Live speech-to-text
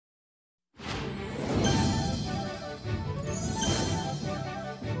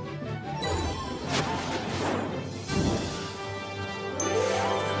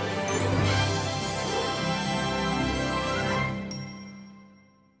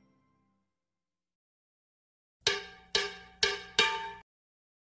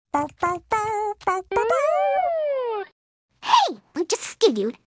Hey, we just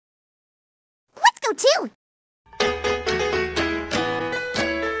skidooed. Let's go too.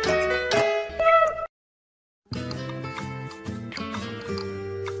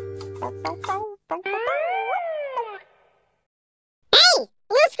 Hey,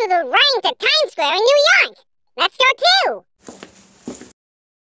 let's go right to Times Square in New York. Let's go too.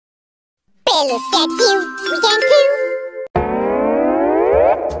 Better sketch you, we can too.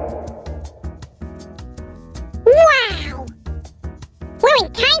 Wow! We're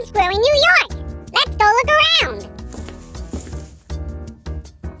in Times Square in New York. Let's go look around.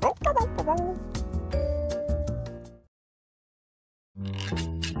 A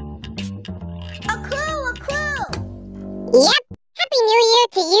clue, a clue. Yep. Happy New Year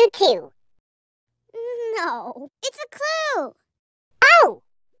to you too. No, it's a clue. Oh,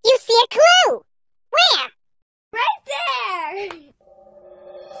 you see a clue. Where? Right there.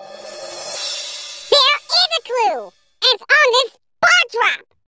 There is a clue, and it's on this bar drop.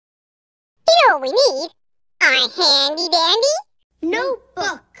 You know what we need? Our handy dandy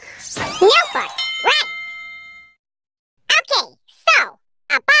notebook. Notebook, right. Okay, so,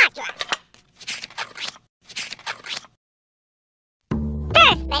 a bar drop.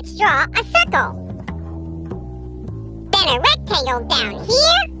 First, let's draw a circle. Then a rectangle down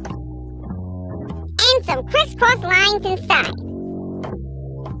here. And some crisscross lines inside.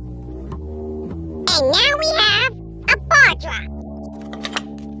 And now we have a bar drop.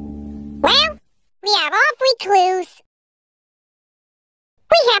 Well, we have all 3 clues.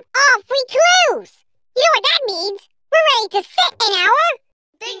 We have all 3 clues. You know what that means? We're ready to sit in our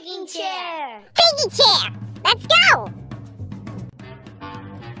thinking chair. Thinking chair. Let's go.